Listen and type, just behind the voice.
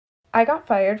I got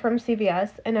fired from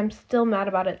CVS, and I'm still mad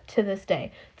about it to this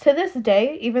day. To this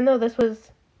day, even though this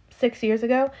was 6 years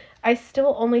ago, I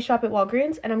still only shop at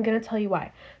Walgreens, and I'm going to tell you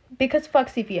why. Because fuck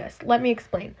CVS. Let me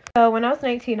explain. So when I was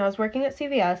 19, I was working at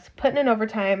CVS, putting in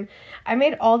overtime. I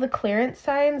made all the clearance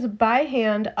signs by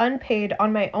hand, unpaid,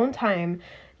 on my own time.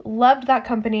 Loved that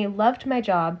company, loved my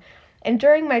job. And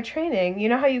during my training, you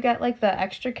know how you get like the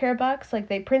extra care bucks? Like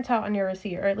they print out on your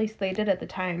receipt, or at least they did at the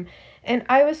time. And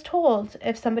I was told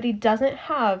if somebody doesn't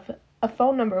have a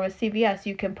phone number with CVS,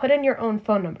 you can put in your own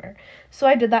phone number. So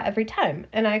I did that every time.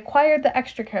 And I acquired the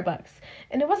extra care bucks.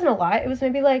 And it wasn't a lot. It was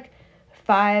maybe like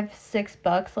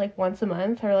 $5-6 like once a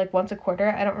month or like once a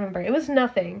quarter. I don't remember. It was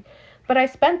nothing. But I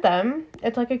spent them.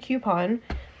 It's like a coupon.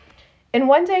 And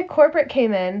one day corporate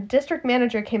came in, district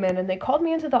manager came in, and they called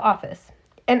me into the office.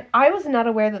 And I was not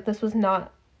aware that this was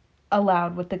not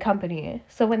allowed with the company.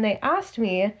 So when they asked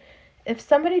me, if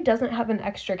somebody doesn't have an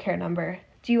extra care number,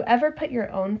 do you ever put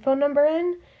your own phone number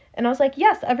in? And I was like,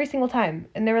 yes, every single time.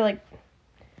 And they were like,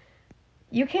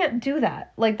 you can't do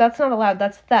that. Like, that's not allowed.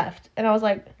 That's theft. And I was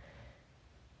like,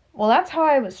 well, that's how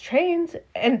I was trained.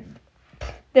 And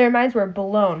their minds were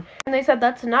blown. And they said,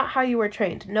 that's not how you were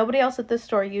trained. Nobody else at this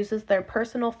store uses their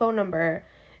personal phone number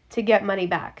to get money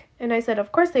back. And I said,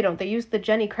 of course they don't. They use the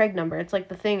Jenny Craig number. It's like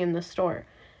the thing in the store.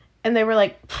 And they were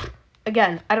like,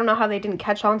 again, I don't know how they didn't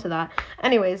catch on to that.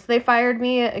 Anyways, they fired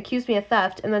me, accused me of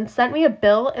theft, and then sent me a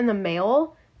bill in the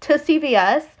mail to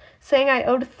CVS saying I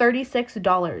owed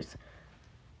 $36.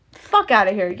 Fuck out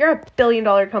of here. You're a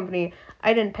billion-dollar company.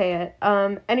 I didn't pay it.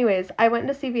 Anyways, I went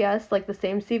into CVS, like the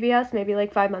same CVS, maybe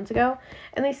like 5 months ago,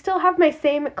 and they still have my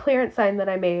same clearance sign that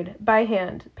I made by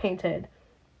hand, painted.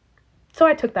 So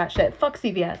I took that shit. Fuck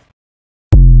CVS.